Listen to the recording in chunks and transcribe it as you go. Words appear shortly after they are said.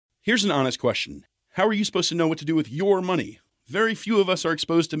Here's an honest question. How are you supposed to know what to do with your money? Very few of us are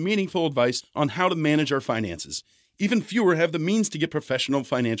exposed to meaningful advice on how to manage our finances. Even fewer have the means to get professional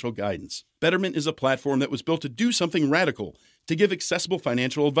financial guidance. Betterment is a platform that was built to do something radical, to give accessible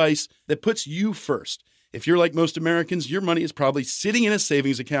financial advice that puts you first. If you're like most Americans, your money is probably sitting in a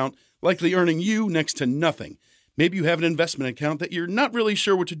savings account, likely earning you next to nothing. Maybe you have an investment account that you're not really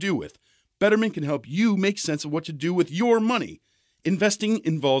sure what to do with. Betterment can help you make sense of what to do with your money. Investing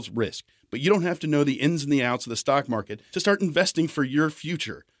involves risk, but you don't have to know the ins and the outs of the stock market to start investing for your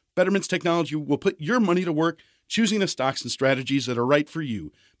future. Betterment's technology will put your money to work choosing the stocks and strategies that are right for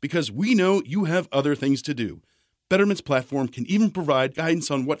you, because we know you have other things to do. Betterment's platform can even provide guidance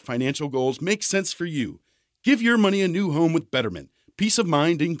on what financial goals make sense for you. Give your money a new home with Betterment, peace of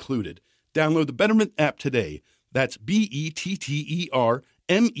mind included. Download the Betterment app today. That's BETTERMENT,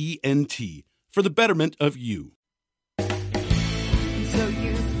 for the betterment of you. So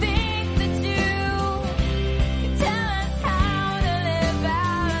you think that you can tell us how to live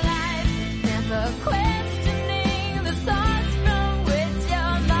our lives, never questioning the source from which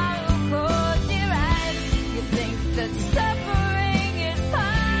your moral code derives. You think that suffering is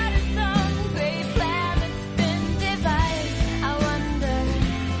part of some great plan that's been devised. I wonder,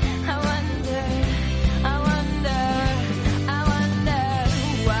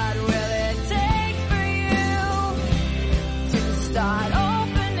 what will it take for you to start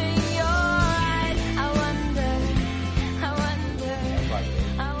opening your eyes? I wonder.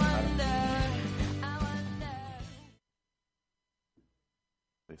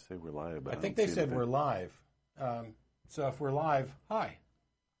 They say we're live. I think they said we're live. So if we're live, hi.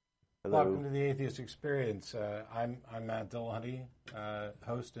 Hello. Welcome to the Atheist Experience. I'm Matt Dillahunty,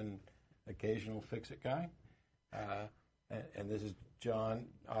 host and occasional fix-it guy. And this is John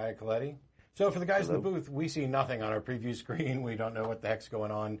Iacoletti. So for the guys in the booth, we see nothing on our preview screen. We don't know what the heck's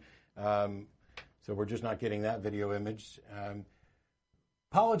going on. So we're just not getting that video image.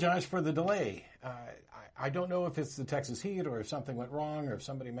 Apologize for the delay. I don't know if it's the Texas heat or if something went wrong or if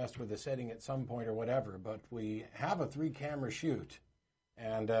somebody messed with the setting at some point or whatever, but we have a 3-camera shoot,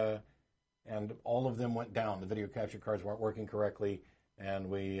 and all of them went down. The video capture cards weren't working correctly, and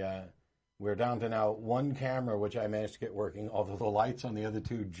we're down to now 1 camera, which I managed to get working, although the lights on the other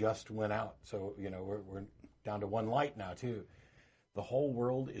 2 just went out. So, we're down to 1 light now, too. The whole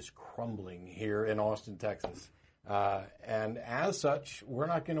world is crumbling here in Austin, Texas. And as such, we're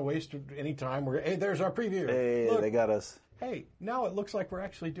not going to waste any time. Hey, there's our preview. Hey, Look. they got us. Hey, now it looks like we're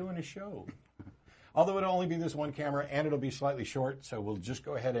actually doing a show. Although it'll only be this 1 camera, and it'll be slightly short, so we'll just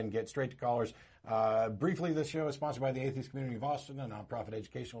go ahead and get straight to callers. Briefly, this show is sponsored by the Atheist Community of Austin, a nonprofit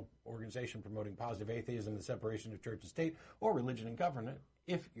educational organization promoting positive atheism, the separation of church and state, or religion and government,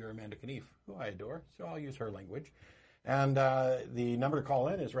 if you're Amanda Knief, who I adore, so I'll use her language. And the number to call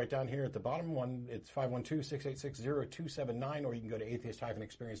in is right down here at the bottom. It's 512-686-0279, or you can go to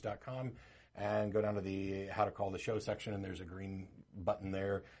atheist-experience.com and go down to the How to Call the Show section, and there's a green button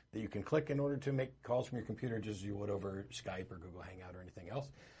there that you can click in order to make calls from your computer just as you would over Skype or Google Hangout or anything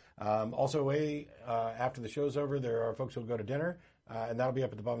else. Also, after the show's over, there are folks who will go to dinner, and that'll be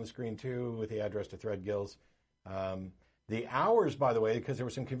up at the bottom of the screen, too, with the address to Threadgills. The hours, by the way, because there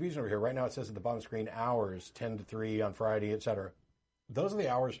was some confusion over here. Right now it says at the bottom of the screen, hours, 10 to 3 on Friday, etc. Those are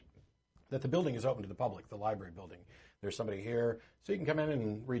the hours that the building is open to the public, the library building. There's somebody here, so you can come in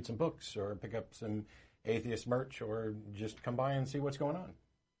and read some books or pick up some atheist merch or just come by and see what's going on.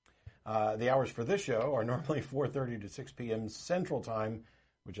 The hours for this show are normally 4:30 to 6 p.m. Central Time,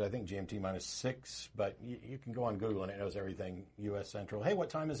 which I think GMT minus 6, but you can go on Google and it knows everything, U.S. Central. Hey, what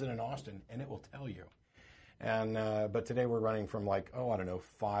time is it in Austin? And it will tell you. And but today we're running from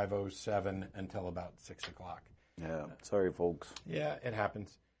 5:07 until about 6 o'clock. Yeah, sorry, folks. Yeah, it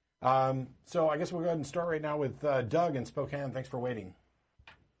happens. So I guess we'll go ahead and start right now with Doug in Spokane. Thanks for waiting.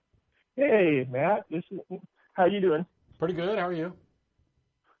 Hey, Matt. How you doing? Pretty good. How are you?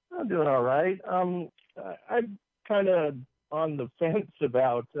 I'm doing all right. I'm kind of on the fence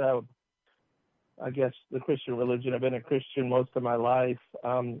about, I guess, the Christian religion. I've been a Christian most of my life,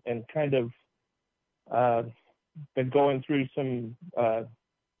 and kind of been going through some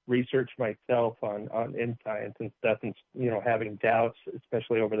research myself on end science and stuff, and having doubts,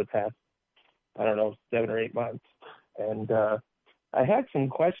 especially over the past 7 or 8 months. And I had some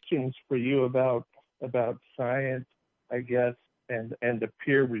questions for you about science, I guess, and the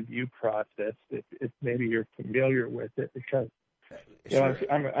peer review process. If maybe you're familiar with it, because Sure.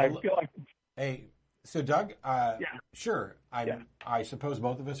 I feel like. Hey, so Doug, Yeah. Sure. I suppose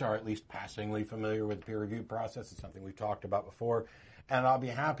both of us are at least passingly familiar with the peer review process. It's something we've talked about before, and I'll be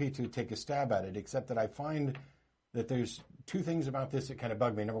happy to take a stab at it, except that I find that there's two things about this that kind of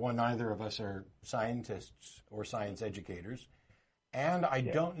bug me. Number one, neither of us are scientists or science educators. And I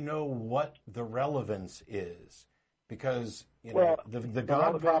don't know what the relevance is, because the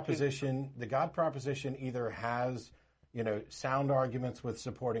God proposition either has sound arguments with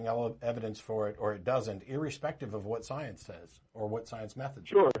supporting evidence for it, or it doesn't, irrespective of what science says or what science methods.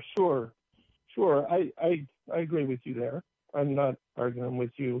 Sure. I agree with you there. I'm not arguing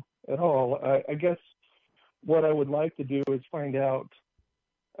with you at all. I guess what I would like to do is find out.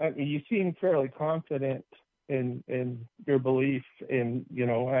 I mean, you seem fairly confident in your belief in,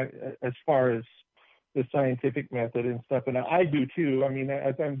 as far as the scientific method and stuff. And I do too. I mean,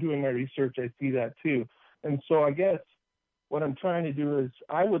 as I'm doing my research, I see that too. And so I guess what I'm trying to do is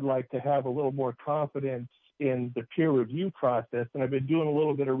I would like to have a little more confidence in the peer review process. And I've been doing a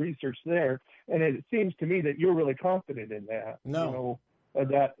little bit of research there. And it seems to me that you're really confident in that. No. In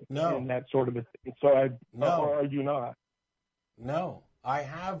that sort of a thing. So or are you not? No. I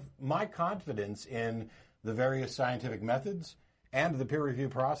have my confidence in the various scientific methods and the peer review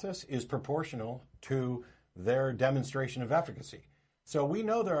process is proportional to their demonstration of efficacy. So we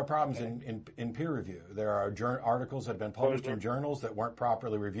know there are problems in peer review. There are articles that have been published in journals that weren't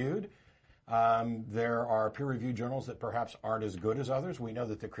properly reviewed. There are peer review journals that perhaps aren't as good as others. We know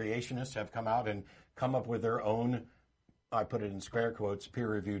that the creationists have come out and come up with their own, I put it in square quotes,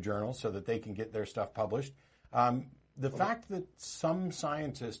 peer review journals so that they can get their stuff published. The fact that some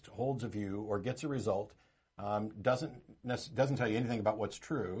scientist holds a view or gets a result doesn't tell you anything about what's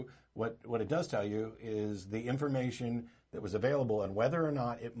true. What it does tell you is the information that was available and whether or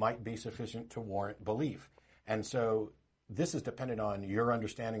not it might be sufficient to warrant belief. And so this is dependent on your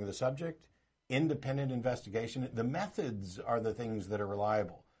understanding of the subject, independent investigation. The methods are the things that are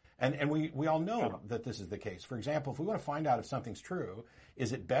reliable. And we all know that this is the case. For example, if we want to find out if something's true,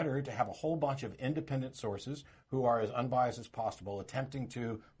 is it better to have a whole bunch of independent sources who are as unbiased as possible attempting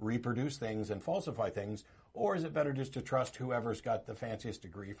to reproduce things and falsify things, or is it better just to trust whoever's got the fanciest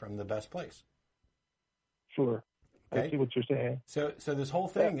degree from the best place? Sure. Okay. I see what you're saying. So this whole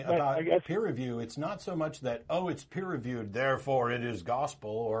thing about peer review, it's not so much that, it's peer reviewed, therefore it is gospel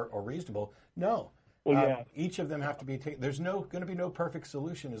or reasonable. No. Well, each of them have to be taken. There's going to be no perfect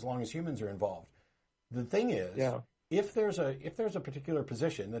solution as long as humans are involved. The thing is, if there's a particular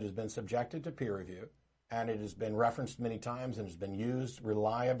position that has been subjected to peer review and it has been referenced many times and has been used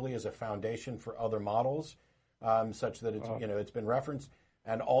reliably as a foundation for other models, such that it's been referenced,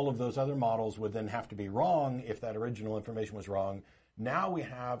 and all of those other models would then have to be wrong if that original information was wrong. Now we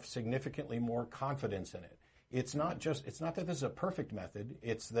have significantly more confidence in it. It's not that this is a perfect method.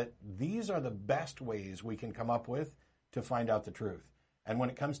 It's that these are the best ways we can come up with to find out the truth. And when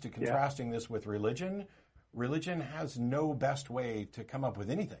it comes to contrasting this with religion has no best way to come up with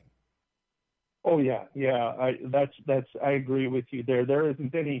anything. Oh yeah. I agree with you there. There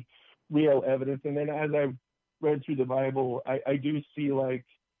isn't any real evidence. And then as I've read through the Bible, I do see like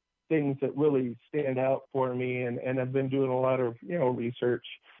things that really stand out for me, and I've been doing a lot of research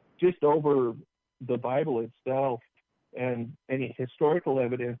just over the Bible itself and any historical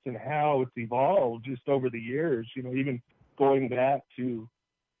evidence and how it's evolved just over the years, even going back to,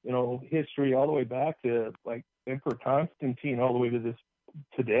 history all the way back to like Emperor Constantine all the way to this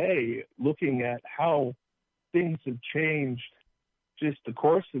today, looking at how things have changed just the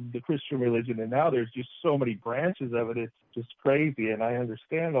course of the Christian religion. And now there's just so many branches of it. It's just crazy. And I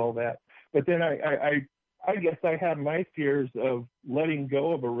understand all that. But then I guess I have my fears of letting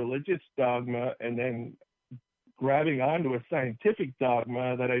go of a religious dogma and then grabbing onto a scientific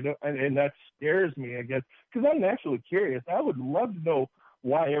dogma that I don't, and that scares me, I guess, because I'm naturally curious. I would love to know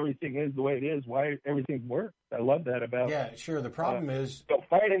why everything is the way it is, why everything works. I love that about. Yeah, sure. The problem is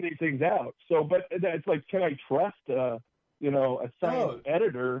finding these things out. So, but it's like, can I trust a science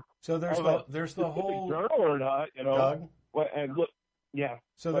editor? So there's the whole journal or not? Doug? And look. Yeah.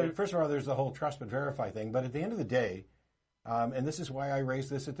 So first of all, there's the whole trust but verify thing. But at the end of the day, and this is why I raised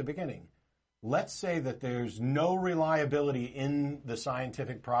this at the beginning, let's say that there's no reliability in the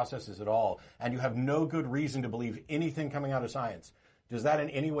scientific processes at all, and you have no good reason to believe anything coming out of science. Does that in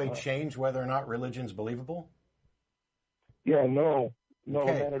any way change whether or not religion's believable? Yeah, no,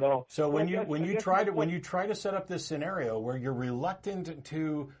 okay. Not at all. So when you try to set up this scenario where you're reluctant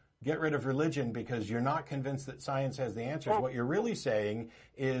to get rid of religion because you're not convinced that science has the answers, what you're really saying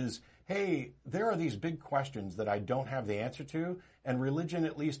is, hey, there are these big questions that I don't have the answer to, and religion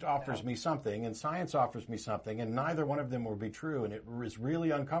at least offers me something, and science offers me something, and neither one of them will be true, and it is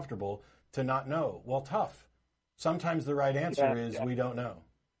really uncomfortable to not know. Well, tough. Sometimes the right answer is we don't know.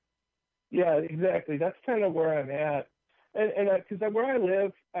 Yeah, exactly. That's kind of where I'm at. and because where I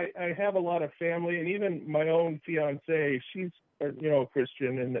live, I have a lot of family, and even my own fiance, she's a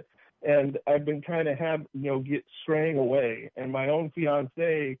Christian, and I've been trying to have get straying away. And my own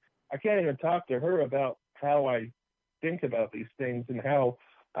fiance, I can't even talk to her about how I think about these things and how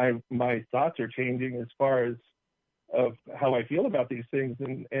my thoughts are changing as far as of how I feel about these things.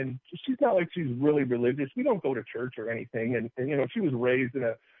 And she's not like she's really religious. We don't go to church or anything. And she was raised in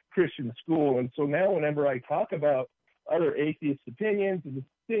a Christian school. And so now whenever I talk about other atheist opinions and the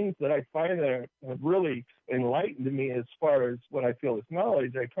things that I find that have really enlightened me as far as what I feel is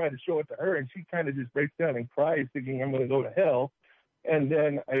knowledge, I try to show it to her, and she kind of just breaks down and cries, thinking I'm going to go to hell. And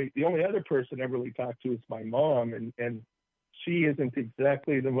then the only other person I really talk to is my mom, and she isn't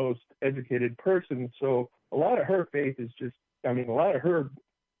exactly the most educated person. So a lot of her faith is just, a lot of her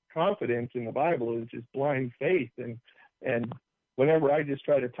confidence in the Bible is just blind faith. And whenever I just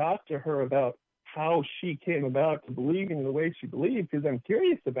try to talk to her about how she came about to believing the way she believed, because I'm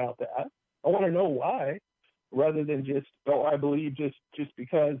curious about that, I want to know why, rather than just, I believe just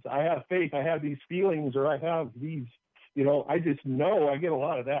because I have faith, I have these feelings, or I have these, I just know. I get a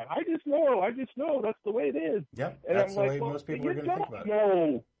lot of that. I just know. That's the way it is. Yep, and that's I'm the like, way most people are going to think about it.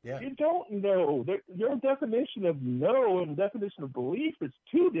 No, yeah. You don't know. Your definition of know and definition of belief is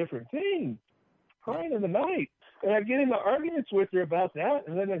two different things. Crying in the night. And I get into arguments with her about that,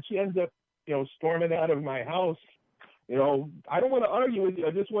 and then she ends up, storming out of my house. I don't want to argue with you.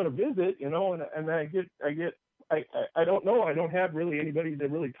 I just want to visit, and I don't know. I don't have really anybody to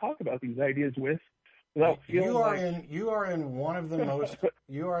really talk about these ideas with. You are in one of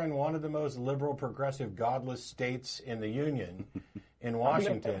the most liberal, progressive, godless states in the Union, in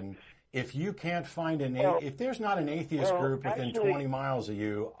Washington. If you can't find if there's not an atheist group within 20 miles of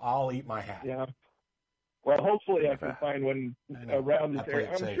you, I'll eat my hat. Yeah. Well, hopefully I can find one around this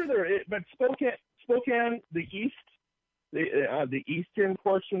area. I'm sure there is, but Spokane, the eastern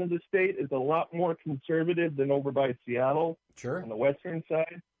portion of the state is a lot more conservative than over by Seattle. Sure. On the western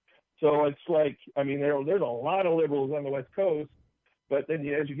side. So it's like, there's a lot of liberals on the West Coast, but then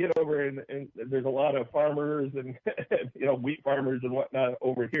as you get over and there's a lot of farmers and, wheat farmers and whatnot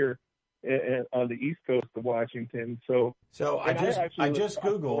over here on the East Coast of Washington. So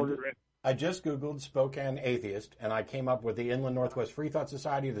I just Googled Spokane atheist, and I came up with the Inland Northwest Free Thought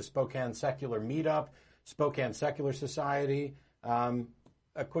Society, the Spokane Secular Meetup, Spokane Secular Society. A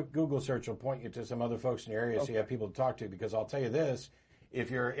quick Google search will point you to some other folks in the area, so you have people to talk to. Because I'll tell you this: if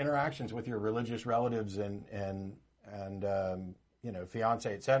your interactions with your religious relatives and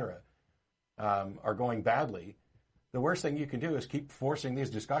fiance, etc., are going badly, the worst thing you can do is keep forcing these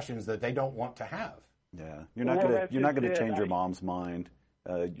discussions that they don't want to have. Yeah, you're not gonna change your mom's mind.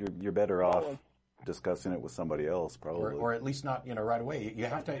 You're better off discussing it with somebody else, probably, or at least not right away. You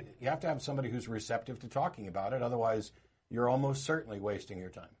have to have somebody who's receptive to talking about it. Otherwise, you're almost certainly wasting your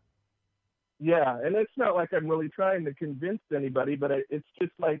time. Yeah, and it's not like I'm really trying to convince anybody, but it's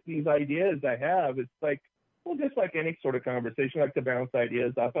just like these ideas I have. It's like, just like any sort of conversation, I like to bounce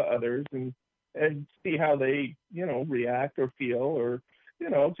ideas off of others and see how they, react or feel, or,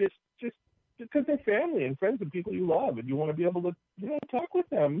 just because they're family and friends and people you love, and you want to be able to, talk with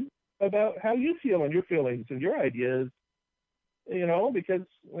them about how you feel and your feelings and your ideas, because,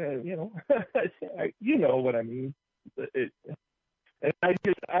 you know what I mean. And I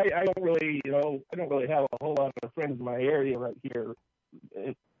don't really, I don't really have a whole lot of friends in my area right here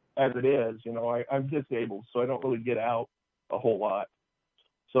as it is. I'm disabled, so I don't really get out a whole lot.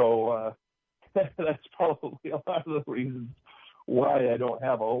 So that's probably a lot of the reasons why I don't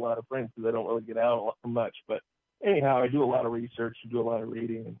have a whole lot of friends, because I don't really get out much. But anyhow, I do a lot of research, do a lot of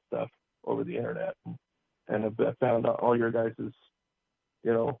reading and stuff over the internet, and I've found out all your guys'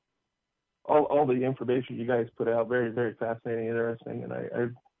 all the information you guys put out very, very fascinating, interesting, and I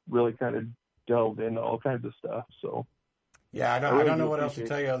really kind of delved into all kinds of stuff. So yeah, I don't know what else to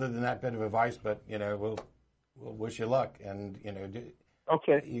tell you other than that bit of advice, but we'll wish you luck, and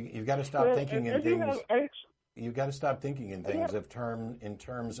okay, you've got to stop thinking in things. You've got to stop thinking in things in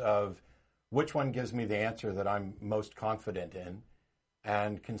terms of which one gives me the answer that I'm most confident in,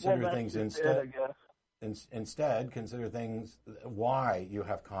 and consider things instead. Instead, consider things why you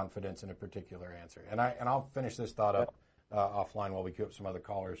have confidence in a particular answer. And I'll finish this thought up offline while we queue up some other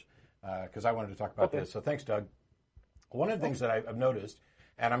callers, because I wanted to talk about this. So thanks, Doug. One of the things that I've noticed,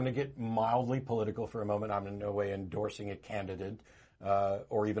 and I'm going to get mildly political for a moment. I'm in no way endorsing a candidate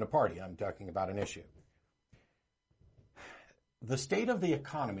or even a party. I'm talking about an issue. The state of the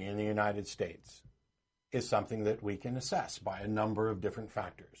economy in the United States is something that we can assess by a number of different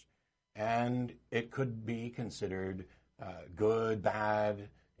factors. And it could be considered good, bad,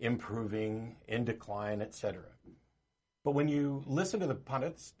 improving, in decline, etc. But when you listen to the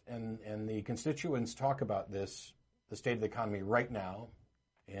pundits and the constituents talk about this, the state of the economy right now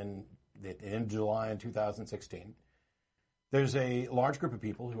in July in 2016, there's a large group of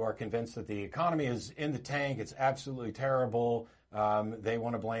people who are convinced that the economy is in the tank. It's absolutely terrible. They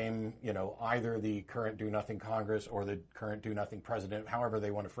want to blame, either the current do-nothing Congress or the current do-nothing president, however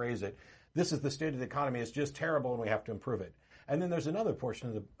they want to phrase it. This is the state of the economy. It's just terrible, and we have to improve it. And then there's another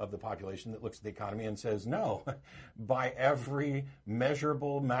portion of the population that looks at the economy and says, no, by every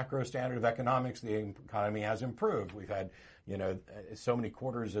measurable macro standard of economics, the economy has improved. We've had, so many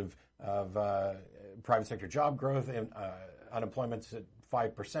quarters of private sector job growth, and unemployment's at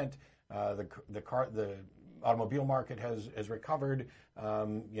 5%. The automobile market has recovered.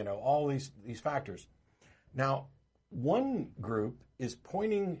 All these factors. Now, one group is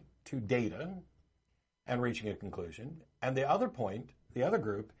pointing to data and reaching a conclusion, and the other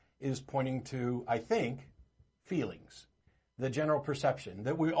group is pointing to, I think, feelings, the general perception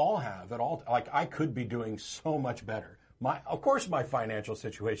that we all have. Like, I could be doing so much better. Of course, my financial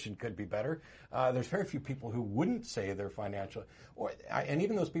situation could be better. There's very few people who wouldn't say their financial, and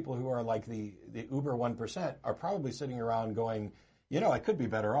even those people who are like the uber 1% are probably sitting around going, I could be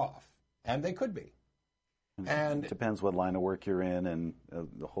better off, and they could be. And it depends what line of work you're in, and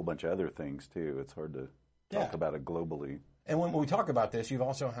a whole bunch of other things too. It's hard to talk about it globally. And when we talk about this, you've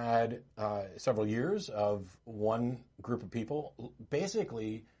also had several years of one group of people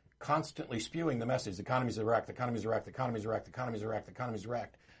basically constantly spewing the message, the economy's a wreck, the economy's a wreck, the economy's a wreck, the economy's a wreck, the economy's a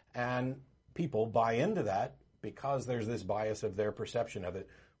wreck. And people buy into that because there's this bias of their perception of it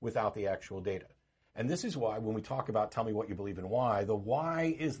without the actual data. And this is why when we talk about tell me what you believe and why, the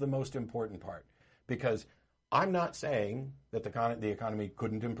why is the most important part. Because I'm not saying that the economy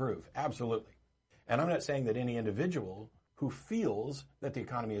couldn't improve. Absolutely. And I'm not saying that any individual who feels that the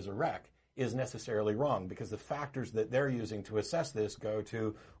economy is a wreck is necessarily wrong, because the factors that they're using to assess this go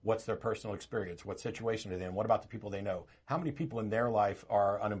to what's their personal experience, what situation are they in, what about the people they know, how many people in their life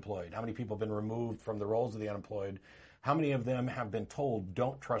are unemployed, how many people have been removed from the rolls of the unemployed, how many of them have been told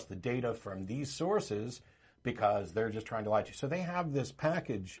don't trust the data from these sources because they're just trying to lie to you. So they have this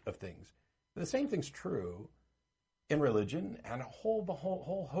package of things. The same thing's true in religion and a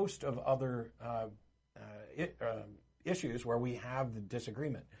whole host of other issues where we have the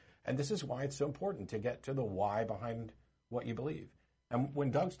disagreement. And this is why it's so important to get to the why behind what you believe. And when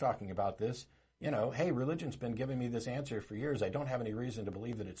Doug's talking about this, hey, religion's been giving me this answer for years. I don't have any reason to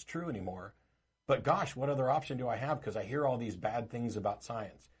believe that it's true anymore. But gosh, what other option do I have? Because I hear all these bad things about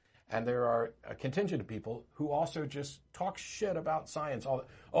science. And there are a contingent of people who also just talk shit about science.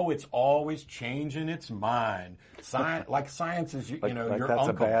 It's always changing its mind. Science is, your that's uncle. That's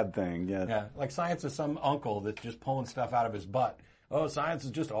a bad thing, yes. Yeah, like science is some uncle that's just pulling stuff out of his butt. Oh, science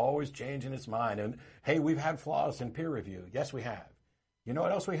is just always changing its mind. And, hey, we've had flaws in peer review. Yes, we have. You know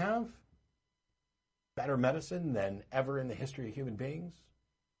what else we have? Better medicine than ever in the history of human beings.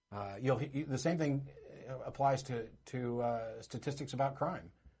 The same thing applies to statistics about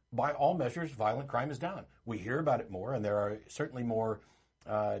crime. By all measures, violent crime is down. We hear about it more, and there are certainly more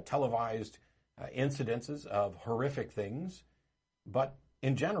televised incidences of horrific things. But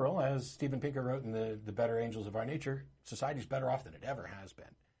in general, as Steven Pinker wrote in the Better Angels of Our Nature, society's better off than it ever has been.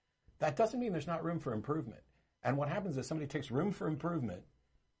 That doesn't mean there's not room for improvement. And what happens is somebody takes room for improvement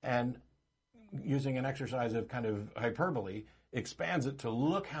and, using an exercise of kind of hyperbole, expands it to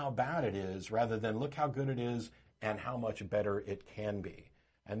look how bad it is rather than look how good it is and how much better it can be.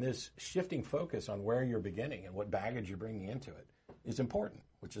 And this shifting focus on where you're beginning and what baggage you're bringing into it is important,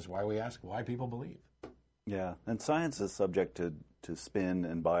 which is why we ask why people believe. Yeah, and science is subject to spin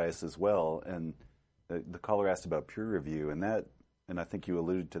and bias as well. And the caller asked about peer review, and I think you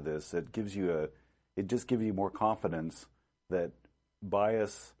alluded to this. It just gives you more confidence that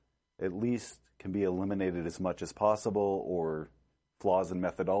bias at least can be eliminated as much as possible, or flaws in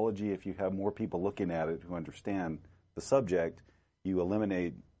methodology. If you have more people looking at it who understand the subject, you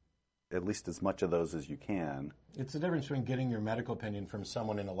eliminate at least as much of those as you can. It's the difference between getting your medical opinion from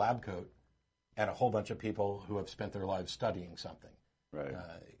someone in a lab coat and a whole bunch of people who have spent their lives studying something. Right.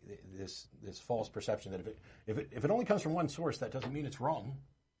 This false perception that if it only comes from one source, that doesn't mean it's wrong.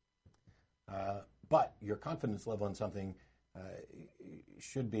 But your confidence level in something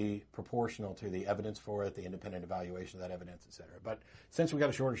should be proportional to the evidence for it, the independent evaluation of that evidence, et cetera. But since we got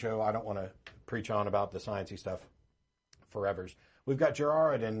a shorter show, I don't want to preach on about the sciencey stuff forevers. We've got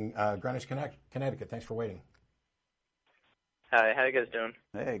Gerard in Greenwich, Connecticut. Thanks for waiting. Hi, how you guys doing?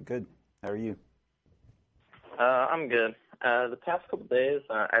 Hey, good. How are you? I'm good. The past couple days,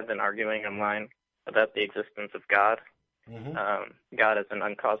 I've been arguing online about the existence of God. Mm-hmm. God as an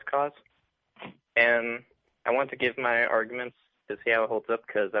uncaused cause. And I want to give my arguments to see how it holds up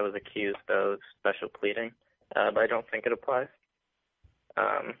because I was accused of special pleading, but I don't think it applies.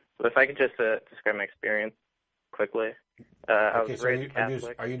 But if I could just describe my experience quickly. I was raised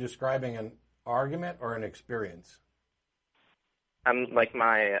Catholic. Are you describing an argument or an experience? I'm like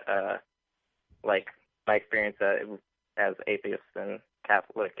my experience as atheist and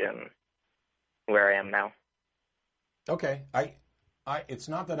Catholic and where I am now. Okay. It's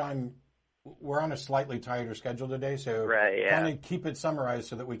not that we're on a slightly tighter schedule today, so right, yeah. Kind of keep it summarized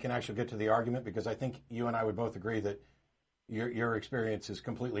so that we can actually get to the argument, because I think you and I would both agree that your experience is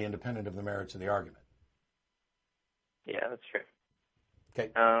completely independent of the merits of the argument. Yeah, that's true.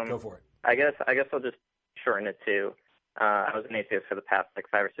 Okay, go for it. I guess I'll just shorten it to, I was an atheist for the past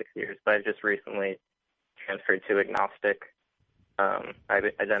 5 or 6 years, but I just recently transferred to agnostic. I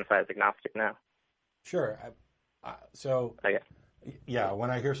identify as agnostic now. Sure. So, okay. Yeah,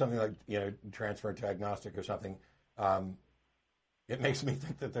 when I hear something like, transfer to agnostic or something, it makes me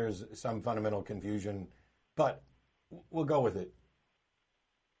think that there's some fundamental confusion, but we'll go with it.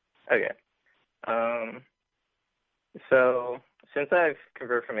 Okay. So since I've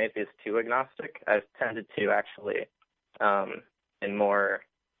converted from atheist to agnostic, I've tended to actually, in more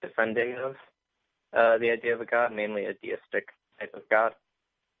defending of the idea of a God, mainly a deistic type of God.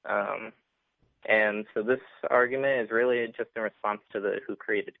 And so this argument is really just in response to the who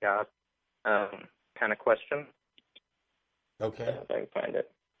created God kind of question. Okay. If I can find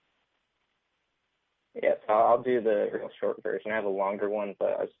it. Yeah, so I'll do the real short version. I have a longer one,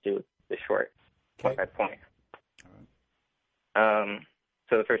 but I'll just do the short point by point.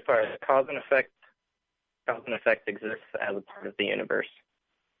 So the first part is cause and effect. Cause and effect exists as a part of the universe.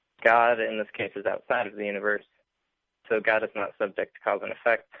 God, in this case, is outside of the universe. So God is not subject to cause and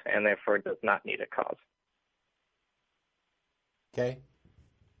effect, and therefore does not need a cause. Okay.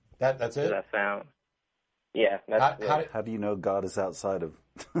 That's it? Does that sound? Yeah. How do you know God is outside of?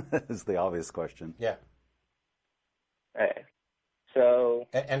 Is the obvious question. Yeah. Okay. So.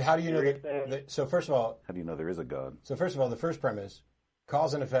 And how do you know that? So first of all. How do you know there is a God? So first of all, the first premise,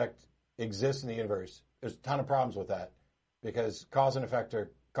 cause and effect exists in the universe. There's a ton of problems with that, because cause and effect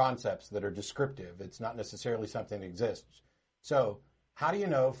are concepts that are descriptive. It's not necessarily something that exists. So how do you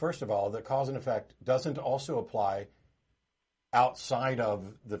know, first of all, that cause and effect doesn't also apply outside of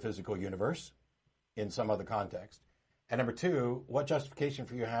the physical universe in some other context? And number two, what justification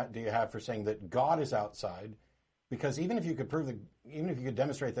do you have for saying that God is outside? Because even if you could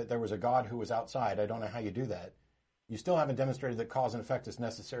demonstrate that there was a God who was outside, I don't know how you do that, you still haven't demonstrated that cause and effect is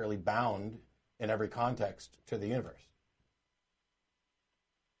necessarily bound in every context to the universe.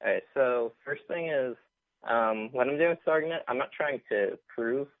 All right, so first thing is, when I'm doing this argument, I'm not trying to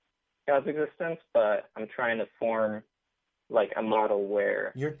prove God's existence, but I'm trying to form a model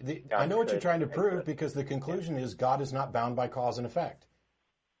where I know what you're trying to prove, because the conclusion is God is not bound by cause and effect.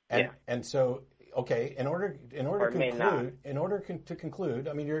 And so, okay, in order to conclude,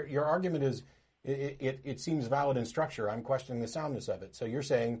 I mean, your argument is it seems valid in structure. I'm questioning the soundness of it. So you're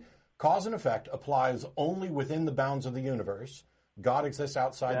saying cause and effect applies only within the bounds of the universe. God exists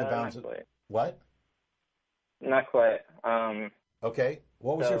outside the bounds of... What? Not quite. Okay.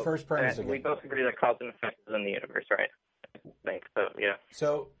 What was your first premise again? We both agree that cause and effect is in the universe, right? I think so, yeah.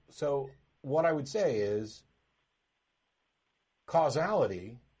 So what I would say is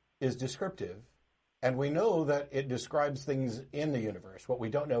causality is descriptive, and we know that it describes things in the universe. What we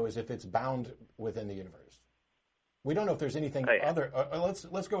don't know is if it's bound within the universe. We don't know if there's anything other...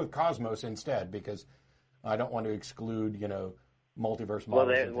 let's go with cosmos instead, because I don't want to exclude, multiverse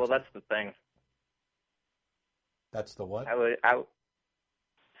models. Well, that's the thing. That's the what?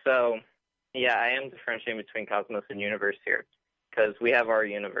 So, yeah, I am differentiating between cosmos and universe here, because we have our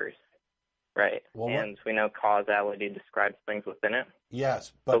universe, right? Well, and we know causality describes things within it.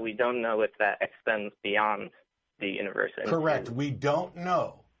 Yes, but we don't know if that extends beyond the universe. Correct. We don't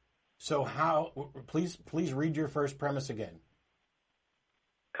know. So how? Please read your first premise again.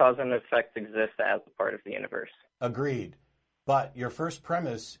 Cause and effect exist as a part of the universe. Agreed. But your first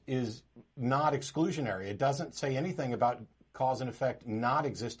premise is not exclusionary. It doesn't say anything about cause and effect not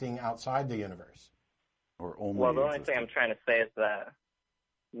existing outside the universe. Or only. Well, the only thing I'm trying to say is that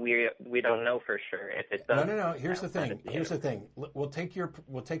we don't know for sure if it does. No. Here's the thing. We'll take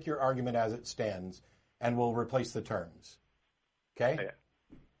your argument as it stands, and we'll replace the terms. Okay.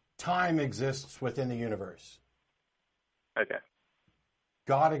 Time exists within the universe. Okay.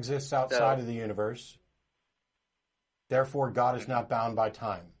 God exists outside of the universe. Therefore, God is not bound by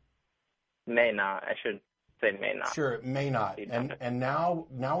time. May not. I should say may not. Sure, it may not. And now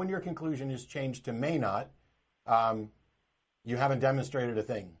when your conclusion is changed to may not, you haven't demonstrated a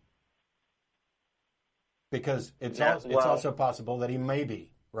thing. Because it's Yeah, it's also possible that he may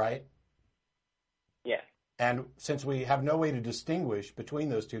be, right? Yeah. And since we have no way to distinguish between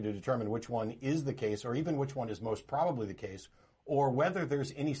those two to determine which one is the case, or even which one is most probably the case, or whether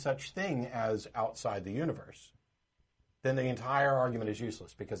there's any such thing as outside the universe, then the entire argument is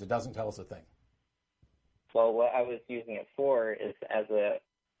useless because it doesn't tell us a thing. Well, what I was using it for is as a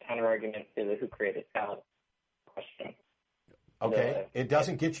counterargument to the who created God question. Okay, it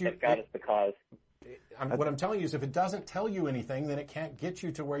doesn't get you. If God is the cause. What I'm telling you is if it doesn't tell you anything, then it can't get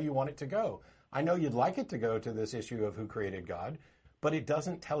you to where you want it to go. I know you'd like it to go to this issue of who created God, but it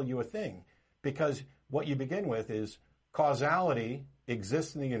doesn't tell you a thing because what you begin with is causality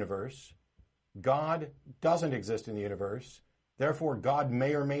exists in the universe. God doesn't exist in the universe. Therefore, God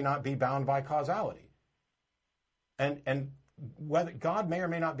may or may not be bound by causality. And whether God may or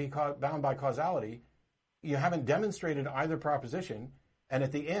may not be bound by causality, you haven't demonstrated either proposition. And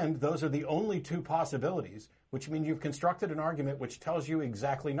at the end, those are the only two possibilities, which mean you've constructed an argument which tells you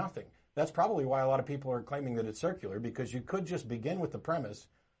exactly nothing. That's probably why a lot of people are claiming that it's circular, because you could just begin with the premise,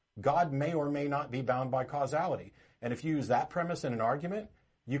 God may or may not be bound by causality. And if you use that premise in an argument,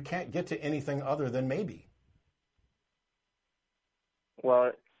 you can't get to anything other than maybe.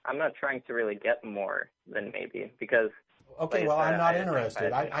 Well, I'm not trying to really get more than maybe because. Okay, well, I'm not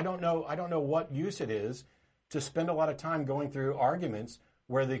interested. I don't know what use it is to spend a lot of time going through arguments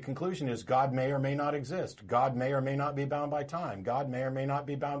where the conclusion is God may or may not exist. God may or may not be bound by time. God may or may not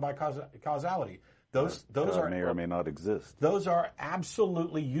be bound by causality. Those God may or may not exist. Those are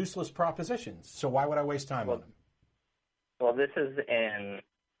absolutely useless propositions. So why would I waste time on them? Well, this is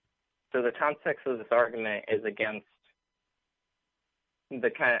so the context of this argument is against the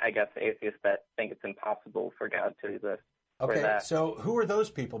kind of, I guess, atheists that think it's impossible for God to exist. Okay, so who are those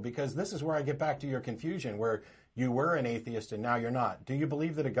people? Because this is where I get back to your confusion, where you were an atheist and now you're not. Do you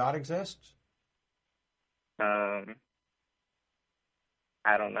believe that a God exists? I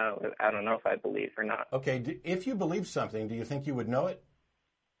don't know. I don't know if I believe or not. Okay, if you believe something, do you think you would know it?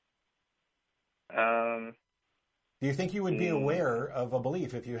 Do you think you would be aware of a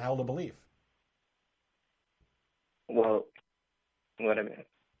belief if you held a belief? Well, what I mean.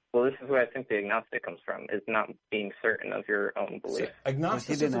 Well, this is where I think the agnostic comes from, is not being certain of your own belief. So,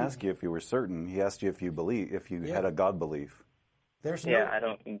 agnosticism, he didn't ask you if you were certain. He asked you if you had a God belief. There's I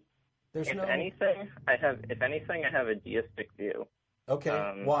don't. If anything, I have a deistic view. Okay,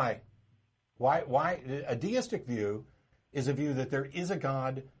 why? Why? A deistic view is a view that there is a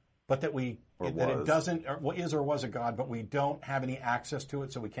God, but that it doesn't, or is or was a God, but we don't have any access to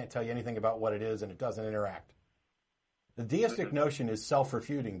it, so we can't tell you anything about what it is, and it doesn't interact. The deistic notion is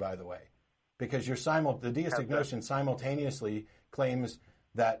self-refuting, by the way, because the deistic notion simultaneously claims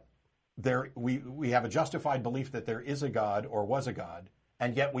that we have a justified belief that there is a God or was a God,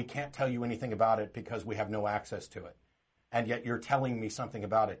 and yet we can't tell you anything about it because we have no access to it. And yet you're telling me something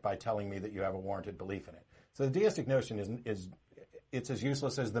about it by telling me that you have a warranted belief in it. So the deistic notion is as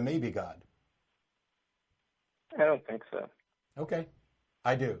useless as the maybe God. I don't think so. Okay,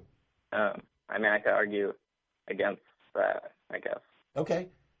 I do. I mean, I could argue against that, I guess. Okay,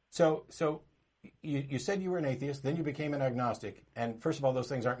 so you said you were an atheist, then you became an agnostic, and first of all, those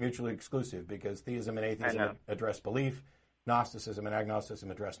things aren't mutually exclusive because theism and atheism address belief, Gnosticism and agnosticism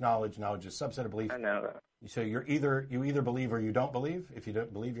address knowledge. Knowledge is a subset of belief. I know that. So you either believe or you don't believe. If you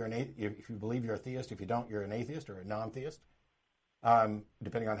don't believe, if you believe, you're a theist. If you don't, you're an atheist or a non-theist.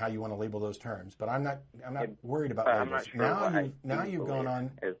 Depending on how you want to label those terms. But I'm not worried about labels. Now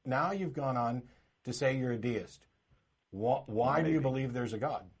you've gone on to say you're a deist. Why do you believe there's a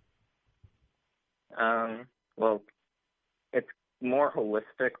God? Well, it's more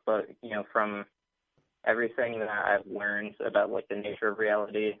holistic, but from everything that I've learned about like the nature of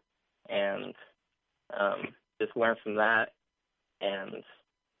reality, and just learn from that, and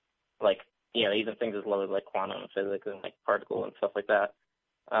like even things as low as like quantum physics and like particle and stuff like that.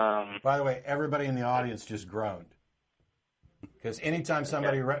 By the way, everybody in the audience just groaned because anytime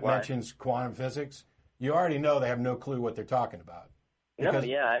somebody mentions quantum physics, you already know they have no clue what they're talking about. I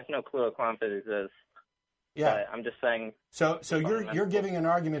have no clue what quantum physics is. Yeah, but I'm just saying. So you're giving an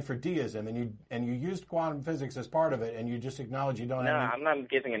argument for deism, and you used quantum physics as part of it, and you just acknowledge you don't. No, I'm not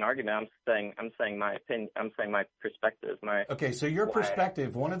giving an argument. I'm saying my opinion. I'm saying my perspective. Okay, so your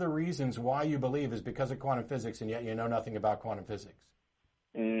perspective. One of the reasons why you believe is because of quantum physics, and yet you know nothing about quantum physics.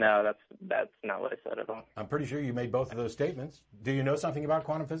 No, that's not what I said at all. I'm pretty sure you made both of those statements. Do you know something about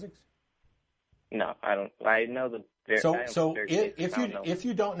quantum physics? No, I don't. I know the. If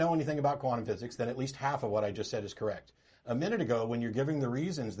you don't know anything about quantum physics, then at least half of what I just said is correct. A minute ago, when you're giving the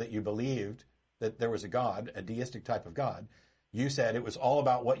reasons that you believed that there was a God, a deistic type of God, You said it was all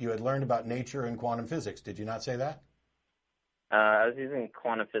about what you had learned about nature and quantum physics. Did you not say that? I was using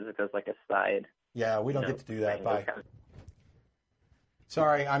quantum physics as like a side. Yeah, we don't get to do that. thing. Bye.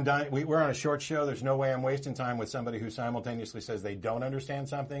 Sorry, I'm done. We're on a short show. There's no way I'm wasting time with somebody who simultaneously says they don't understand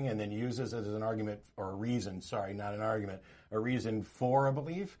something and then uses it as an argument or a reason, sorry, not an argument, a reason for a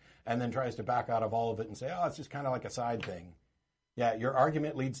belief, and then tries to back out of all of it and say, oh, it's just kind of like a side thing. Yeah, your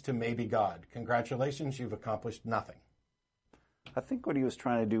argument leads to maybe God. Congratulations, you've accomplished nothing. I think what he was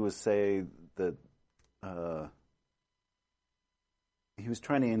trying to do was say that he was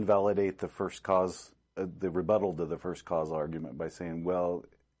trying to invalidate the first cause, the rebuttal to the first cause argument by saying, well,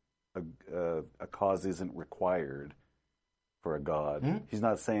 a cause isn't required for a God. Mm-hmm. He's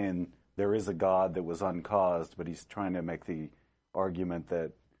not saying there is a God that was uncaused, but he's trying to make the argument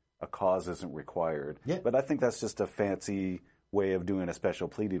that a cause isn't required. Yeah. But I think that's just a fancy way of doing a special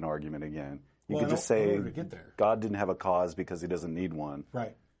pleading argument again. You Well, could just in say order to get there. God didn't have a cause because he doesn't need one,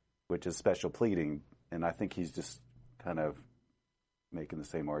 Right. which is special pleading. And I think he's just kind of making the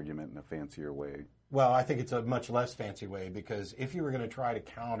same argument in a fancier way. Well, I think it's a much less fancy way, because if you were going to try to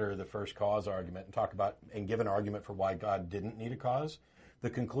counter the first cause argument and talk about and give an argument for why God didn't need a cause, the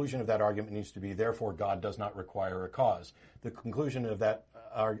conclusion of that argument needs to be, therefore, God does not require a cause. The conclusion of that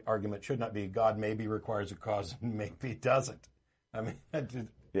argument should not be, God maybe requires a cause and maybe doesn't. I mean,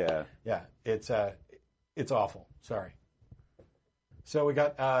 Yeah. yeah, it's awful. Sorry. So we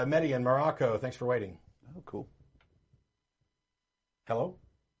got Mehdi in Morocco. Thanks for waiting. Oh, cool. Hello?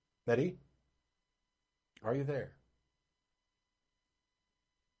 Mehdi? Are you there?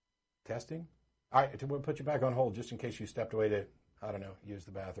 Testing? All right, we'll put you back on hold just in case you stepped away to, I don't know, use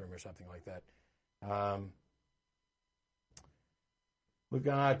the bathroom or something like that. We've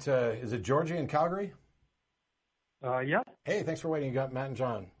got, is it Georgie in Calgary? Yeah. Hey, thanks for waiting. You got Matt and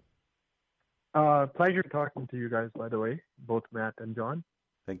John. Pleasure talking to you guys, by the way, both Matt and John.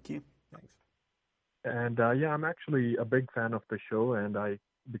 Thank you. Thanks. And yeah, I'm actually a big fan of the show, and I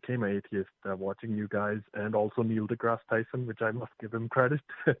became an atheist watching you guys, and also Neil deGrasse Tyson, which I must give him credit.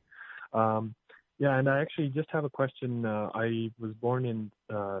 Yeah, and I actually just have a question. I was born in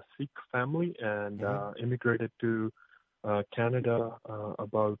a Sikh family and immigrated to Canada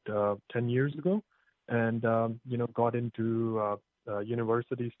about 10 years ago, and got into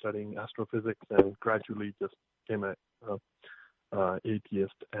university studying astrophysics, and gradually just became a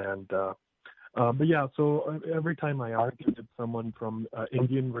atheist. And but yeah, so every time I argue with someone from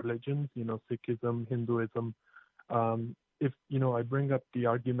Indian religions, Sikhism, Hinduism, if I bring up the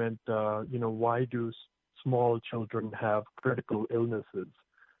argument, why do small children have critical illnesses?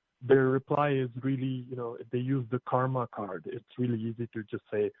 Their reply is really, they use the karma card. It's really easy to just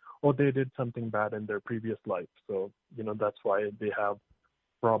say, oh, they did something bad in their previous life, so that's why they have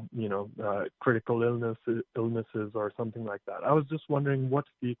critical illnesses or something like that. I was just wondering what's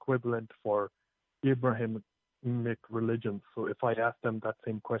the equivalent for Abrahamic religions. So if I asked them that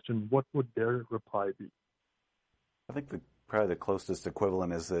same question, what would their reply be? I think probably the closest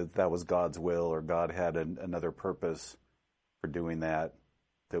equivalent is that was God's will, or God had another purpose for doing that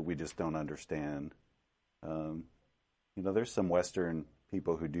we just don't understand. There's some Western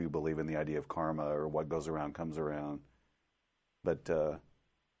people who do believe in the idea of karma, or what goes around comes around. But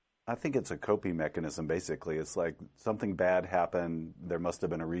I think it's a coping mechanism, basically. It's like something bad happened, there must have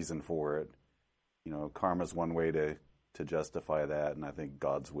been a reason for it. Karma's one way to justify that, and I think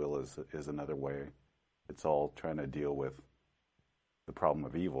God's will is another way. It's all trying to deal with the problem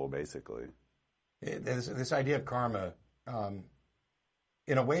of evil, basically. This idea of karma,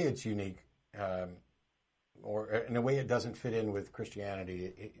 in a way it's unique, or in a way it doesn't fit in with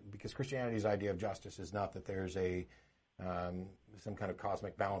Christianity, because Christianity's idea of justice is not that there's some kind of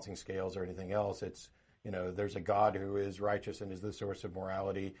cosmic balancing scales or anything else. It's, there's a God who is righteous and is the source of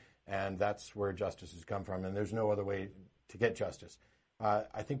morality, and that's where justice has come from, and there's no other way to get justice.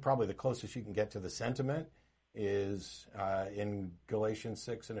 I think probably the closest you can get to the sentiment is in Galatians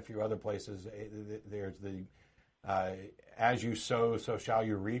 6 and a few other places. There's the as you sow, so shall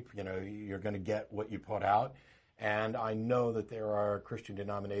you reap. You're going to get what you put out. And I know that there are Christian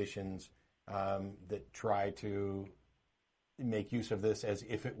denominations that try to make use of this as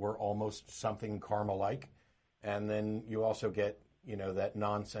if it were almost something karma-like. And then you also get, that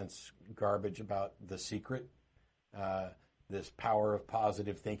nonsense garbage about the secret, this power of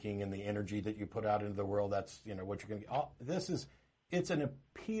positive thinking and the energy that you put out into the world. That's, what you're going to get. It's an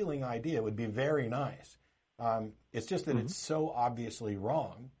appealing idea. It would be very nice. It's just that it's so obviously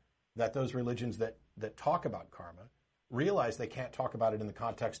wrong that those religions that talk about karma realize they can't talk about it in the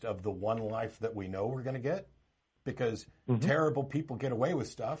context of the one life that we know we're going to get, because terrible people get away with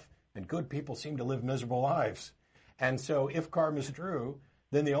stuff and good people seem to live miserable lives. And so if karma is true,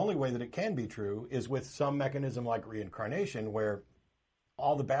 then the only way that it can be true is with some mechanism like reincarnation, where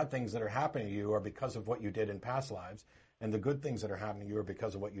all the bad things that are happening to you are because of what you did in past lives, and the good things that are happening to you are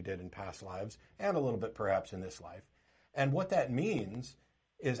because of what you did in past lives, and a little bit perhaps in this life. And what that means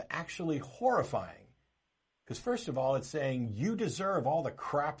is actually horrifying. Because first of all, it's saying you deserve all the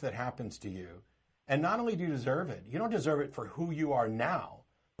crap that happens to you. And not only do you deserve it, you don't deserve it for who you are now,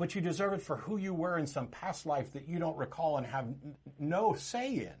 but you deserve it for who you were in some past life that you don't recall and have no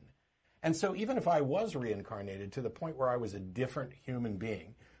say in. And so even if I was reincarnated to the point where I was a different human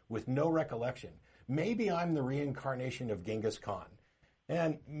being with no recollection, maybe I'm the reincarnation of Genghis Khan.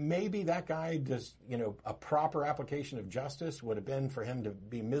 And maybe that guy does, a proper application of justice would have been for him to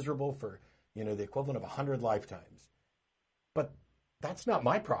be miserable for, the equivalent of 100 lifetimes. But that's not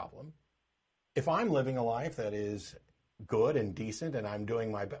my problem. If I'm living a life that is good and decent and I'm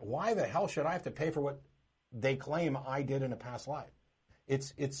doing my best, why the hell should I have to pay for what they claim I did in a past life?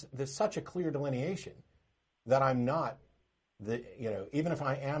 There's such a clear delineation that I'm not even if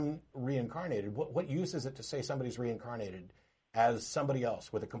I am reincarnated, what use is it to say somebody's reincarnated as somebody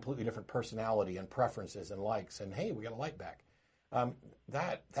else with a completely different personality and preferences and likes, and hey, we got a light back.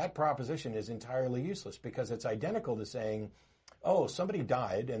 That proposition is entirely useless, because it's identical to saying, oh, somebody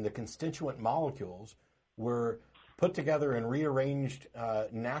died and the constituent molecules were put together and rearranged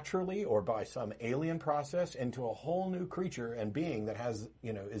naturally or by some alien process into a whole new creature and being that has,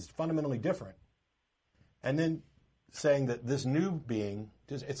 is fundamentally different. And then saying that this new being,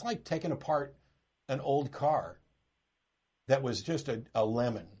 it's like taking apart an old car that was just a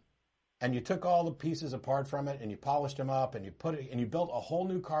lemon, and you took all the pieces apart from it and you polished them up and you built a whole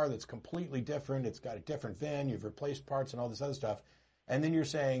new car that's completely different. It's got a different VIN, you've replaced parts and all this other stuff. And then you're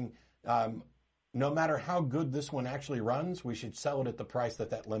saying, no matter how good this one actually runs, we should sell it at the price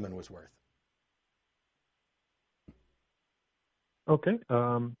that lemon was worth. Okay.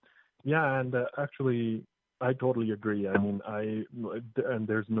 Yeah, and actually, I totally agree. I mean, and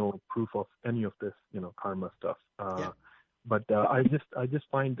there's no proof of any of this, karma stuff. But I just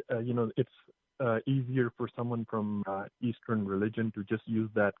find, it's easier for someone from Eastern religion to just use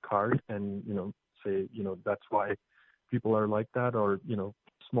that card and, say, that's why people are like that, or,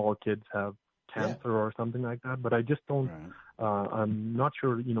 small kids have cancer or something like that. But I just don't, I'm not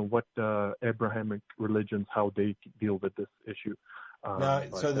sure, what Abrahamic religions, how they deal with this issue.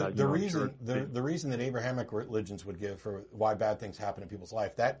 The reason that Abrahamic religions would give for why bad things happen in people's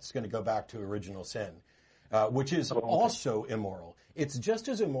life, that's going to go back to original sin, which is also immoral. It's just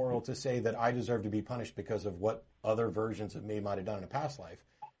as immoral to say that I deserve to be punished because of what other versions of me might have done in a past life,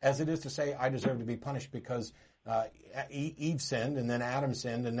 as it is to say I deserve to be punished because Eve sinned and then Adam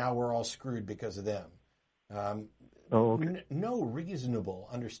sinned and now we're all screwed because of them. No reasonable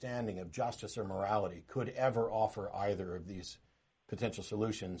understanding of justice or morality could ever offer either of these potential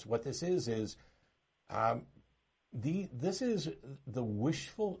solutions. What this is this is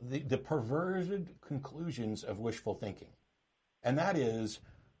the perverted conclusions of wishful thinking. And that is,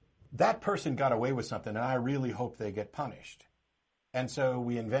 that person got away with something and I really hope they get punished. And so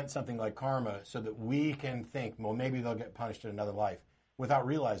we invent something like karma so that we can think, well, maybe they'll get punished in another life, without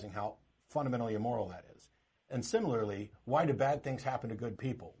realizing how fundamentally immoral that is. And similarly, why do bad things happen to good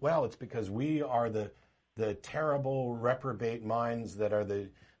people? Well, it's because we are the terrible reprobate minds that are the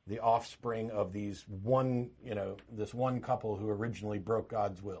offspring of this one couple who originally broke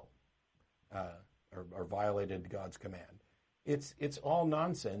God's will or violated God's command. It's all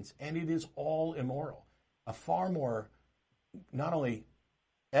nonsense, and it is all immoral. A far more not only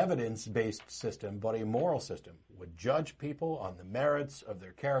evidence-based system, but a moral system would judge people on the merits of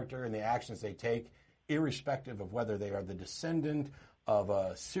their character and the actions they take, irrespective of whether they are the descendant of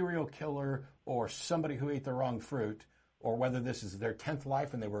a serial killer or somebody who ate the wrong fruit, or whether this is their 10th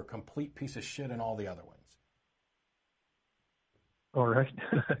life and they were a complete piece of shit in all the other ones. All right.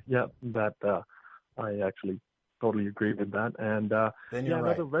 Yeah, that I actually totally agree with that. And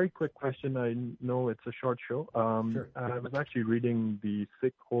another very quick question. I know it's a short show. Sure. I was actually reading the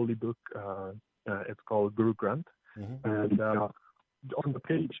Sikh holy book. It's called Guru Granth. Mm-hmm. And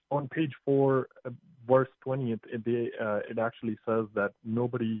on page 4, verse 20, it actually says that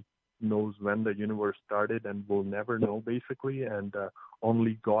nobody knows when the universe started and will never know, basically, and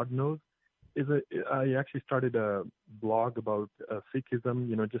only God knows. I actually started a blog about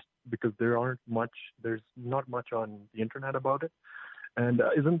Sikhism, just because there's not much on the internet about it. And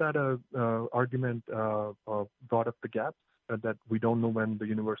isn't that a argument brought up the gaps, that we don't know when the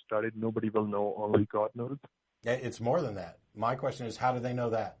universe started, nobody will know, only God knows? Yeah, it's more than that. My question is, how do they know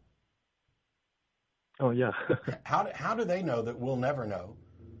that? Oh, yeah. How do they know that we'll never know,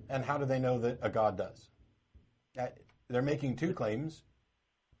 and how do they know that a God does? They're making two claims.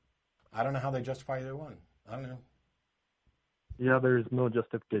 I don't know how they justify either one. I don't know. Yeah, there is no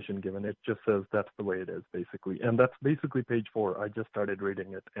justification given. It just says that's the way it is, basically. And that's basically page 4. I just started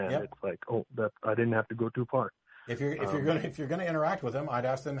reading it, and Yep. it's like, oh, that I didn't have to go too far. If you're gonna interact with them, I'd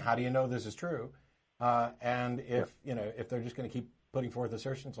ask them, how do you know this is true? And if if they're just going to keep putting forth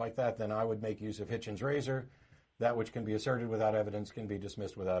assertions like that, then I would make use of Hitchens' razor. That which can be asserted without evidence can be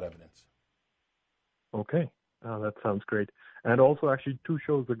dismissed without evidence. Okay, that sounds great. And also, actually, 2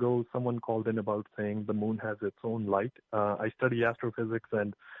 shows ago, someone called in about saying the moon has its own light. I study astrophysics,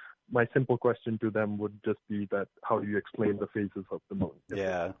 and my simple question to them would just be that, how do you explain the phases of the moon?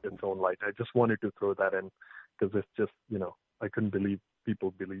 Yeah. Its own light. I just wanted to throw that in because it's just, I couldn't believe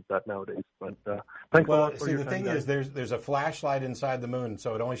people believe that nowadays. But thanks a lot for your the time, thing guys. is, there's a flashlight inside the moon,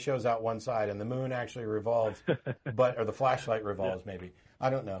 so it only shows out one side, and the moon actually revolves, or the flashlight revolves, maybe. I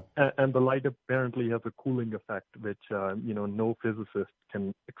don't know. And the light apparently has a cooling effect, which no physicist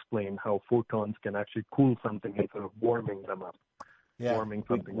can explain how photons can actually cool something instead of warming them up. Yeah. Warming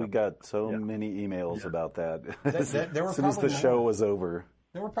something We up. got so many emails about that. There were as soon as the probably show more. was over.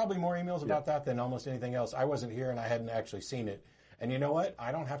 There were probably more emails about that than almost anything else. I wasn't here, and I hadn't actually seen it. And you know what?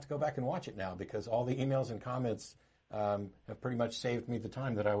 I don't have to go back and watch it now because all the emails and comments have pretty much saved me the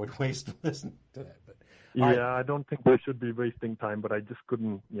time that I would waste to listen to that. But I don't think we should be wasting time, but I just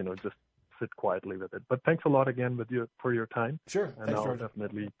couldn't, just sit quietly with it. But thanks a lot again for your time. Sure. And Thanks, I'll George.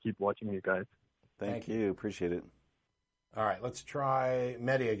 definitely keep watching you guys. Thank you. Appreciate it. All right, let's try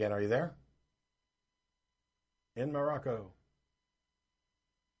Mehdi again. Are you there? In Morocco.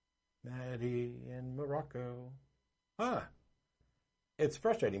 Mehdi in Morocco. It's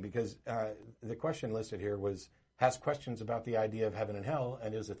frustrating because the question listed here has questions about the idea of heaven and hell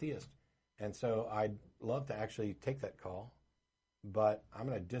and is a theist. And so I'd love to actually take that call, but I'm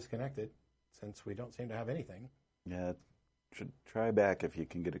going to disconnect it since we don't seem to have anything. Yeah, should try back if you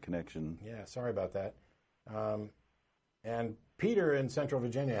can get a connection. Yeah, sorry about that. And Peter in Central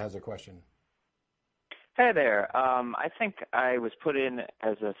Virginia has a question. Hey there. I think I was put in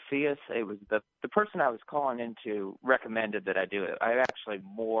as a theist. It was the person I was calling into recommended that I do it. I'm actually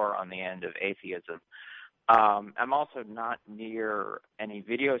more on the end of atheism. I'm also not near any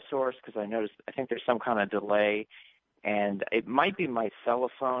video source because I think there's some kind of delay, and it might be my cell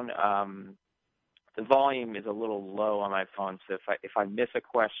phone. The volume is a little low on my phone, so if I miss a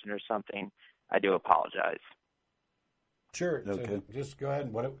question or something, I do apologize. Sure. Okay. So just go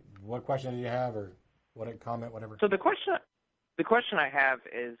ahead. What question did you have, or what comment, whatever? So the question I have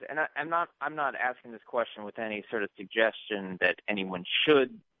is, and I'm not asking this question with any sort of suggestion that anyone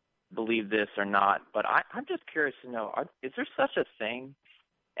should believe this or not, but I'm just curious to know, is there such a thing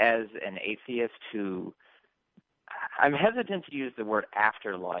as an atheist who, I'm hesitant to use the word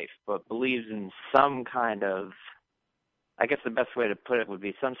afterlife, but believes in some kind of, I guess the best way to put it would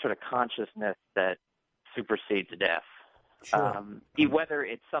be some sort of consciousness that supersedes death? Sure. Whether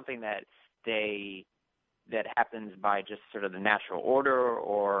it's something that happens by just sort of the natural order,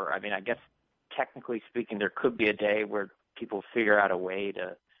 or, I mean, I guess technically speaking, there could be a day where people figure out a way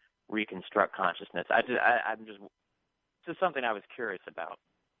to reconstruct consciousness. I'm just something I was curious about.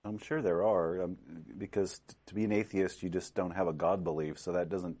 I'm sure there are, because to be an atheist, you just don't have a God belief, so that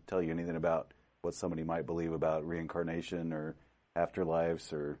doesn't tell you anything about what somebody might believe about reincarnation or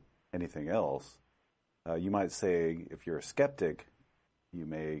afterlives or anything else. You might say, if you're a skeptic, you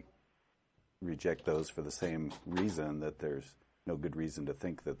may reject those for the same reason, that there's no good reason to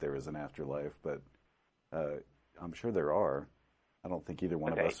think that there is an afterlife, but I'm sure there are. I don't think either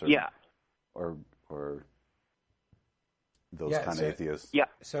one of us are those kind of atheists. Yeah.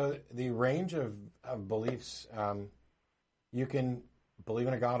 So the range of beliefs, you can believe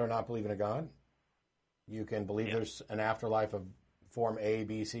in a God or not believe in a God. You can believe there's an afterlife of form A,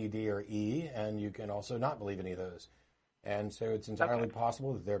 B, C, D, or E, and you can also not believe any of those. And so it's entirely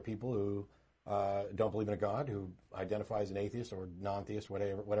possible that there are people who don't believe in a God, who identify as an atheist or non-theist,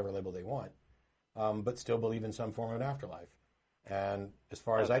 whatever label they want, but still believe in some form of an afterlife. And as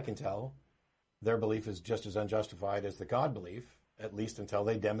far as I can tell, their belief is just as unjustified as the God belief, at least until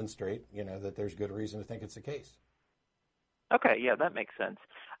they demonstrate, that there's good reason to think it's the case. Okay, yeah, that makes sense.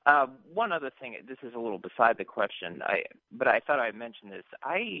 One other thing, this is a little beside the question, but I thought I'd mention this.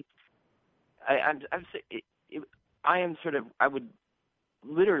 I would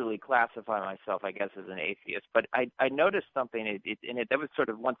literally classify myself, I guess, as an atheist, but I noticed something in it that was sort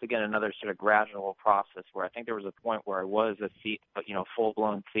of, once again, another sort of gradual process where I think there was a point where I was a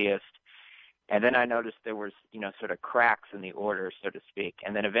full-blown theist, and then I noticed there was, sort of cracks in the order, so to speak,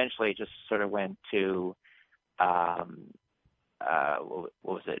 and then eventually it just sort of went to, what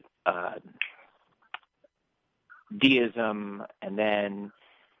was it? deism, and then,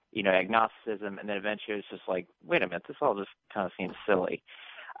 agnosticism, and then eventually it's just like, wait a minute, this all just kind of seems silly.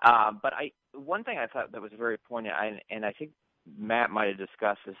 But one thing I thought that was very poignant, and I think Matt might have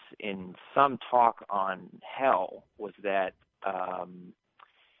discussed this in some talk on hell, was that, or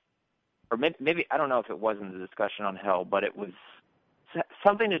maybe, I don't know if it was in the discussion on hell, but it was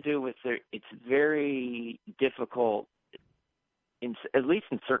something to do with it's very difficult, at least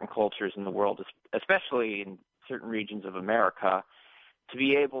in certain cultures in the world, especially in certain regions of America, to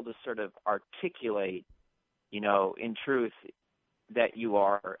be able to sort of articulate, in truth, that you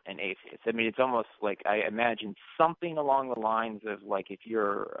are an atheist. I mean, it's almost like I imagine something along the lines of, like, if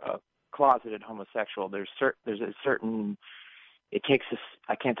you're a closeted homosexual, there's a certain, it takes us,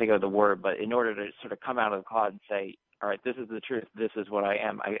 I can't think of the word, but in order to sort of come out of the closet and say, all right, this is the truth, this is what I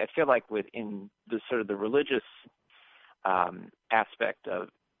am. I feel like within the sort of the religious aspect of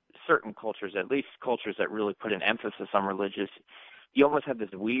certain cultures, at least cultures that really put an emphasis on religious, you almost have this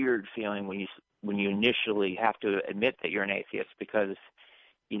weird feeling when you initially have to admit that you're an atheist, because,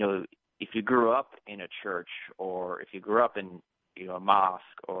 if you grew up in a church, or if you grew up in, a mosque,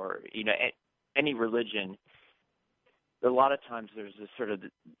 or, any religion, a lot of times there's this sort of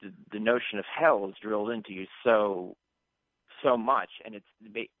the notion of hell is drilled into you so much, and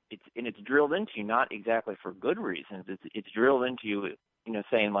it's drilled into you not exactly for good reasons. It's drilled into you,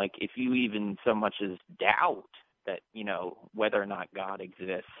 saying, like, if you even so much as doubt that, whether or not God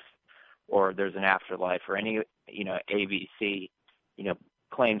exists, or there's an afterlife, or any, ABC,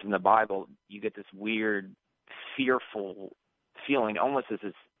 claims in the Bible, you get this weird, fearful feeling, almost as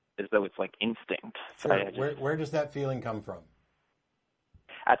though it's like instinct. Sure. Where does that feeling come from?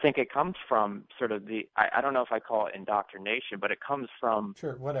 I think it comes from sort of I don't know if I call it indoctrination, but it comes from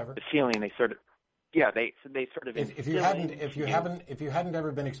whatever the feeling they sort of, they sort of. If you hadn't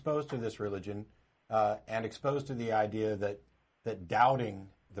ever been exposed to this religion, and exposed to the idea that doubting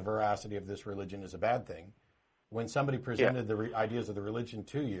the veracity of this religion is a bad thing, when somebody presented the ideas of the religion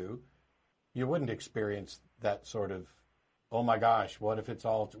to you, you wouldn't experience that sort of, oh my gosh, what if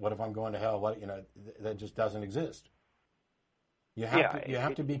I'm going to hell? That just doesn't exist. You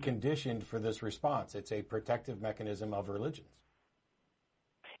have to be conditioned for this response. It's a protective mechanism of religions.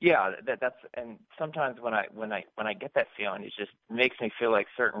 Yeah, that's, and sometimes when I get that feeling, it just makes me feel like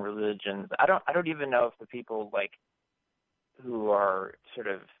certain religions. I don't even know if the people, like, who are sort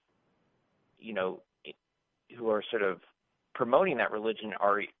of, who are sort of promoting that religion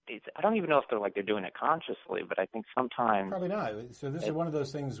I don't even know if they're doing it consciously, but I think sometimes probably not. So this is one of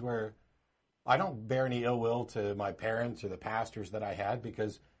those things where I don't bear any ill will to my parents or the pastors that I had,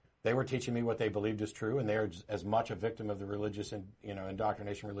 because they were teaching me what they believed is true, and they're as much a victim of the religious and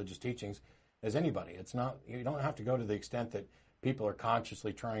indoctrination, religious teachings as anybody. It's not, you don't have to go to the extent that people are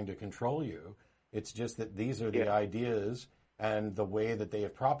consciously trying to control you. It's just that these are the ideas, and the way that they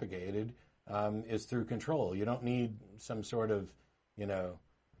have propagated is through control. You don't need some sort of,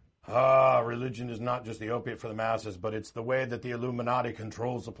 religion is not just the opiate for the masses, but it's the way that the Illuminati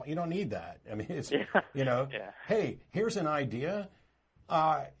controls the planet. You don't need that. I mean, it's, hey, here's an idea.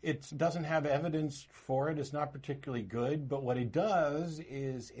 It doesn't have evidence for it. It's not particularly good, but what it does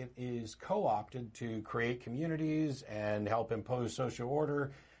is it is co-opted to create communities and help impose social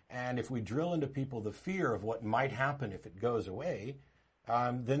order. And if we drill into people the fear of what might happen if it goes away,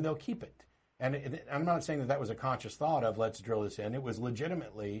 then they'll keep it. And I'm not saying that was a conscious thought of let's drill this in. It was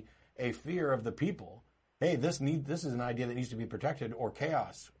legitimately a fear of the people. Hey, this is an idea that needs to be protected, or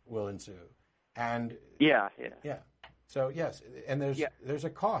chaos will ensue. And yeah. So yes, and there's a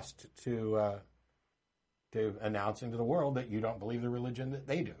cost to announcing to the world that you don't believe the religion that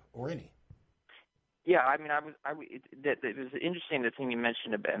they do, or any. Yeah, I mean, it was interesting, the thing you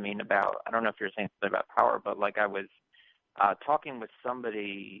mentioned about I don't know if you're saying something about power, but like I was talking with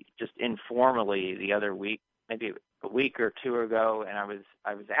somebody just informally the other week, maybe a week or two ago, and I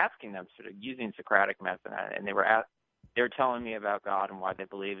was asking them, sort of using Socratic method, and they were telling me about God and why they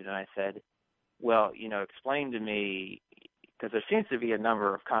believe it, and I said, well, explain to me, because there seems to be a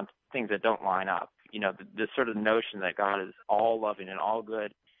number of things that don't line up. The sort of notion that God is all loving and all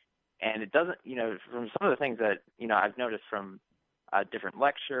good, and it doesn't. From some of the things that I've noticed from different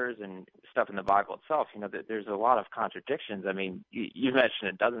lectures and stuff in the Bible itself, that there's a lot of contradictions. I mean, you've mentioned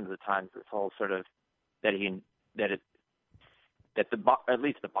it dozens of times. This whole sort of at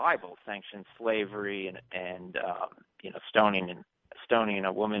least the Bible sanctions slavery and stoning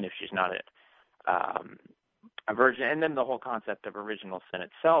a woman if she's not a virgin, and then the whole concept of original sin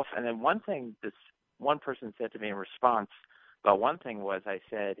itself. And then one thing this one person said to me in response, well, one thing was, I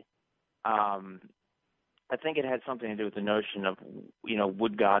said, I think it had something to do with the notion of,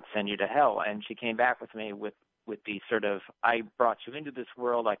 would God send you to hell? And she came back with me with with the sort of, I brought you into this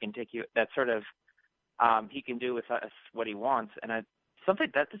world, I can take you, that sort of, he can do with us what he wants. And something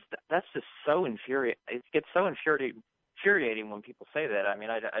that's just so infuriating. It gets so infuriating when people say that. I mean,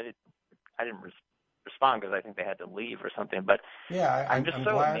 I didn't respond because I think they had to leave or something. But yeah, I'm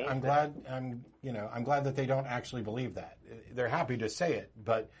glad that they don't actually believe that. They're happy to say it,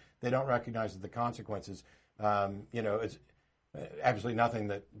 but they don't recognize the consequences. It's absolutely nothing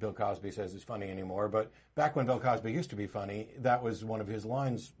that Bill Cosby says is funny anymore. But back when Bill Cosby used to be funny, that was one of his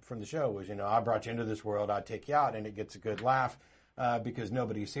lines from the show was, I brought you into this world, I'd take you out, and it gets a good laugh because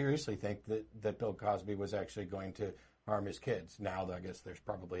nobody seriously think that Bill Cosby was actually going to harm his kids. Now, I guess there's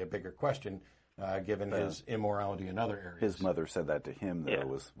probably a bigger question given his immorality in other areas. His mother said that to him, though,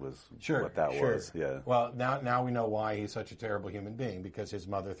 was sure, what that sure. was. Yeah. Well, now we know why he's such a terrible human being, because his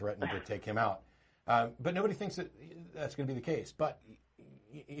mother threatened to take him out. But nobody thinks that that's going to be the case. But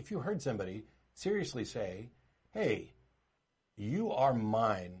if you heard somebody seriously say, hey, you are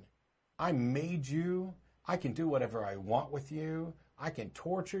mine. I made you. I can do whatever I want with you. I can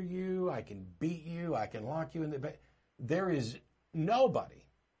torture you. I can beat you. I can lock you in the bed. There is nobody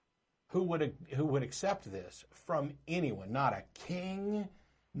who would accept this from anyone, not a king,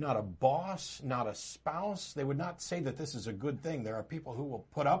 not a boss, not a spouse. They would not say that this is a good thing. There are people who will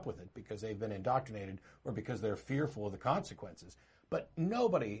put up with it because they've been indoctrinated or because they're fearful of the consequences. But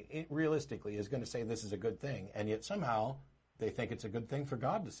nobody realistically is going to say this is a good thing, and yet somehow they think it's a good thing for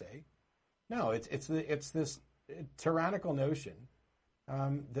God to say. No, it's this tyrannical notion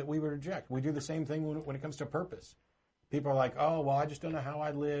that we would reject. We do the same thing when it comes to purpose. People are like, oh, well, I just don't know how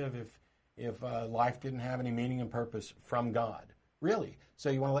I'd live if life didn't have any meaning and purpose from God. Really? So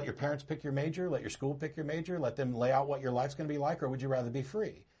you want to let your parents pick your major, let your school pick your major, let them lay out what your life's going to be like, or would you rather be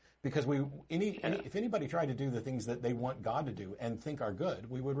free? Because if anybody tried to do the things that they want God to do and think are good,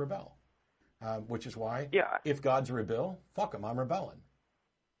 we would rebel. Which is why, if God's rebel, fuck him, I'm rebelling.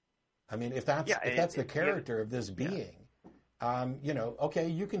 I mean, if that's the character of this being, okay,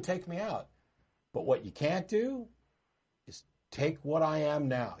 you can take me out, but what you can't do is take what I am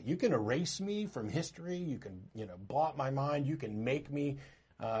now. You can erase me from history. You can, blot my mind. You can make me,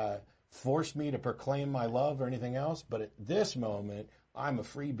 force me to proclaim my love or anything else. But at this moment, I'm a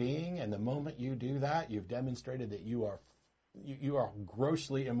free being, and the moment you do that, you've demonstrated that you are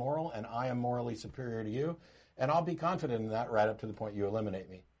grossly immoral, and I am morally superior to you. And I'll be confident in that right up to the point you eliminate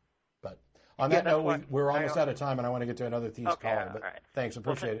me. But on that note, we're almost out of time, and I want to get to another Thieves caller. But right. Thanks,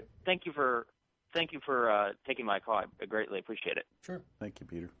 appreciate it. Thank you for taking my call. I greatly appreciate it. Sure. Thank you,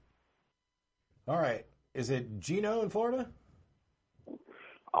 Peter. All right. Is it Gino in Florida?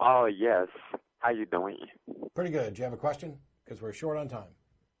 Oh, yes. How you doing? Pretty good. Do you have a question? Because we're short on time.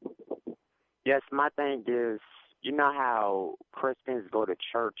 Yes, my thing is, you know how Christians go to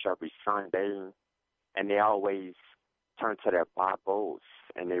church every Sunday and they always turn to their Bibles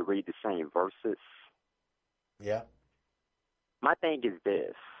and they read the same verses? Yeah. My thing is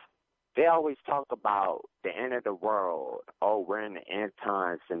this. They always talk about the end of the world. Oh, we're in the end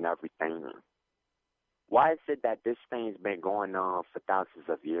times and everything. Why is it that this thing's been going on for thousands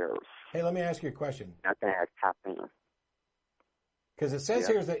of years? Hey, let me ask you a question. Nothing has happened. Because it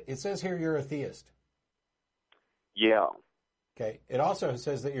says here you're a theist. Yeah. Okay. It also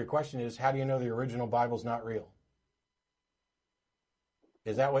says that your question is, how do you know the original Bible's not real?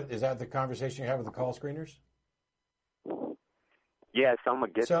 Is that the conversation you have with the call screeners? Yes, I'm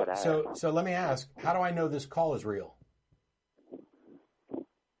going to get to that. So let me ask, how do I know this call is real?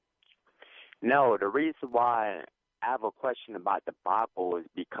 No, the reason why I have a question about the Bible is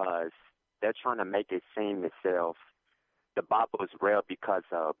because they're trying to make it seem as if the Bible is real because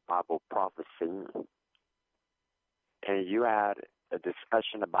of Bible prophecy. And you had a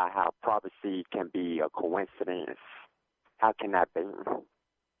discussion about how prophecy can be a coincidence. How can that be?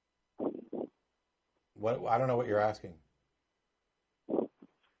 What? I don't know what you're asking.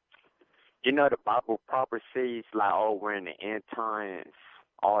 You know, the Bible prophecies like, oh, we're in the end times.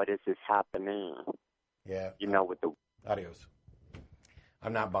 All this is happening. Yeah. You know, with the... Adios.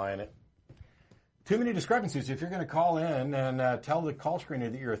 I'm not buying it. Too many discrepancies. If you're going to call in and tell the call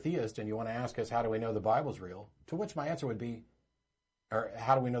screener that you're a theist and you want to ask us, how do we know the Bible's real? To which my answer would be, or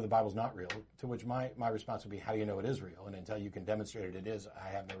how do we know the Bible's not real? To which my response would be, how do you know it is real? And until you can demonstrate it is, I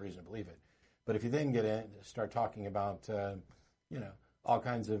have no reason to believe it. But if you then get in, start talking about, all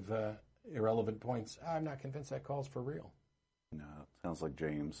kinds of irrelevant points, I'm not convinced that call's for real. No, sounds like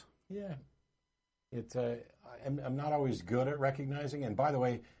James. Yeah. I'm not always good at recognizing. And by the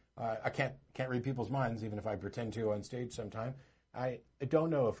way, I can't read people's minds, even if I pretend to on stage sometime. I don't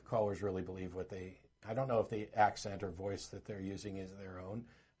know if callers really believe I don't know if the accent or voice that they're using is their own,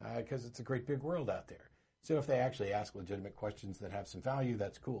 because it's a great big world out there. So if they actually ask legitimate questions that have some value,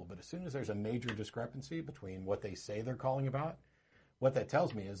 that's cool. But as soon as there's a major discrepancy between what they say they're calling about, what that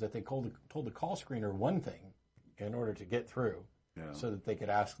tells me is that they told the call screener one thing in order to get through, so that they could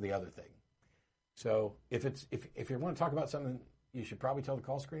ask the other thing. So if you want to talk about something, you should probably tell the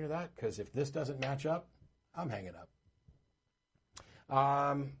call screener that, because if this doesn't match up, I'm hanging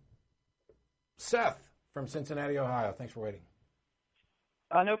up. Seth from Cincinnati, Ohio. Thanks for waiting.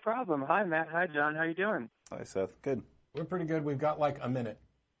 No problem. Hi, Matt. Hi, John. How you doing? Hi, Seth. Good. We're pretty good. We've got like a minute.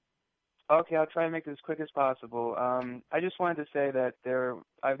 Okay, I'll try to make this as quick as possible. I just wanted to say that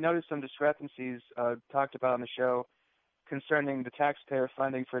I've noticed some discrepancies talked about on the show concerning the taxpayer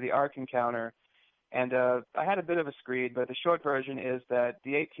funding for the ARC encounter. And I had a bit of a screed, but the short version is that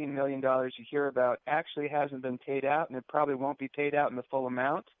the $18 million you hear about actually hasn't been paid out, and it probably won't be paid out in the full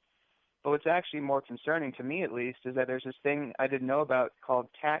amount. But what's actually more concerning, to me at least, is that there's this thing I didn't know about called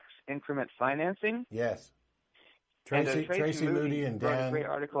tax increment financing. Yes. Tracy Moody and Dan. wrote a great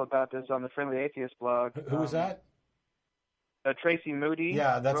article about this on the Friendly Atheist blog. Who was that? Tracy Moody.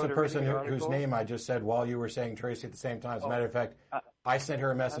 Yeah, that's the wrote a person really good whose article. name I just said while you were saying Tracy at the same time. As a matter of fact, I sent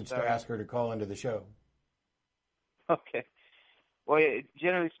her a message to ask her to call into the show. Okay. Well,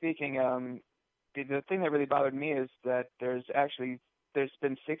 generally speaking, the thing that really bothered me is that there's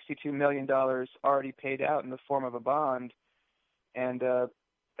been $62 million already paid out in the form of a bond, and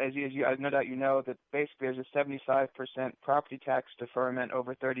as no doubt you know that basically there's a 75% property tax deferment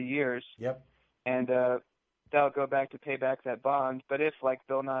over 30 years. Yep. And that'll go back to pay back that bond. But if, like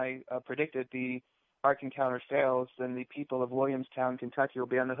Bill Nye predicted, the ARC encounter fails, then the people of Williamstown, Kentucky will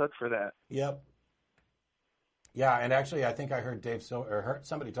be on the hook for that. Yep. Yeah, and actually I think I heard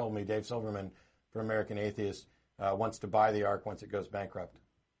somebody told me Dave Silverman from American Atheist wants to buy the ARC once it goes bankrupt.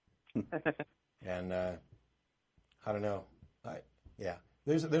 And I don't know.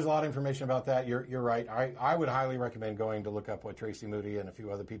 There's a lot of information about that. You're right. I would highly recommend going to look up what Tracy Moody and a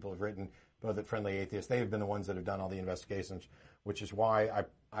few other people have written, both at Friendly Atheist. They have been the ones that have done all the investigations, which is why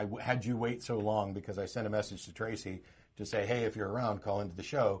I had you wait so long, because I sent a message to Tracy to say, hey, if you're around, call into the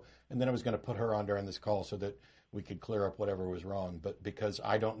show. And then I was going to put her on during this call so that we could clear up whatever was wrong. But because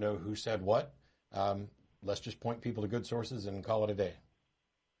I don't know who said what, let's just point people to good sources and call it a day.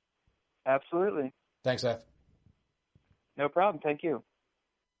 Absolutely. Thanks, Seth. No problem. Thank you.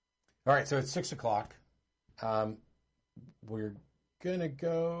 All right, so it's 6 o'clock. We're going to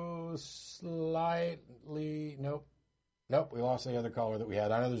go slightly... Nope, we lost the other caller that we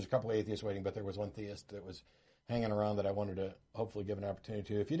had. I know there's a couple of atheists waiting, but there was one theist that was hanging around that I wanted to hopefully give an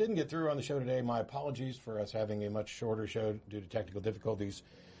opportunity to. If you didn't get through on the show today, my apologies for us having a much shorter show due to technical difficulties.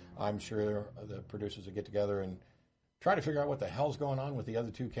 I'm sure the producers will get together and try to figure out what the hell's going on with the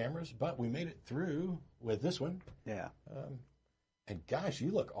other two cameras, but we made it through with this one. Yeah. And gosh,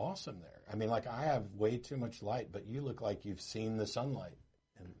 you look awesome there. I mean, like, I have way too much light, but you look like you've seen the sunlight.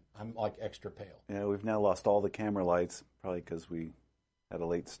 And I'm like extra pale. Yeah, we've now lost all the camera lights, probably because we had a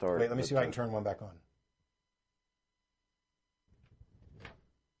late start. Wait, let me see if I can turn one back on.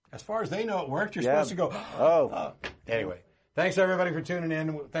 As far as they know it worked, you're supposed to go, oh. Anyway, thanks everybody for tuning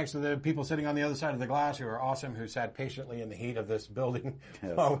in. Thanks to the people sitting on the other side of the glass who are awesome, who sat patiently in the heat of this building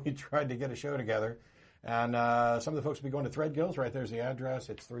while we tried to get a show together. And some of the folks will be going to Threadgills. Right there's the address.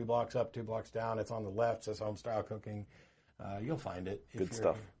 It's 3 blocks up, 2 blocks down. It's on the left. It says Home Style Cooking. You'll find it. Good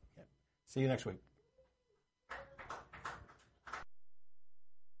stuff. Yeah. See you next week.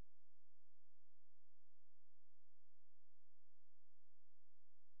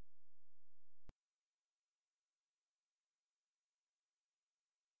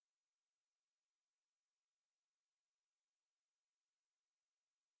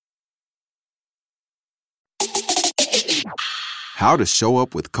 How to show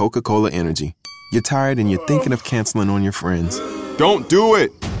up with Coca-Cola Energy. You're tired and you're thinking of canceling on your friends. Don't do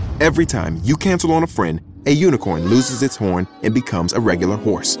it! Every time you cancel on a friend, a unicorn loses its horn and becomes a regular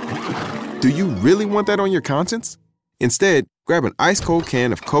horse. Do you really want that on your conscience? Instead, grab an ice-cold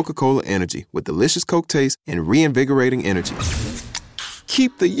can of Coca-Cola Energy with delicious Coke taste and reinvigorating energy.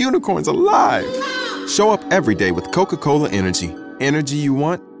 Keep the unicorns alive! Show up every day with Coca-Cola Energy. Energy you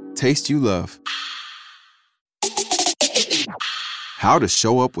want, taste you love. How to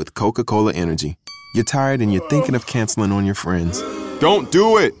show up with Coca-Cola Energy. You're tired and you're thinking of canceling on your friends. Don't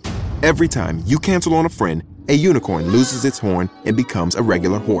do it! Every time you cancel on a friend, a unicorn loses its horn and becomes a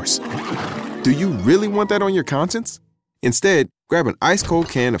regular horse. Do you really want that on your conscience? Instead, grab an ice-cold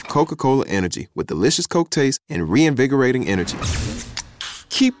can of Coca-Cola Energy with delicious Coke taste and reinvigorating energy.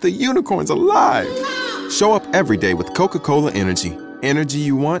 Keep the unicorns alive! Show up every day with Coca-Cola Energy. Energy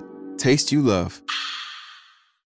you want, taste you love.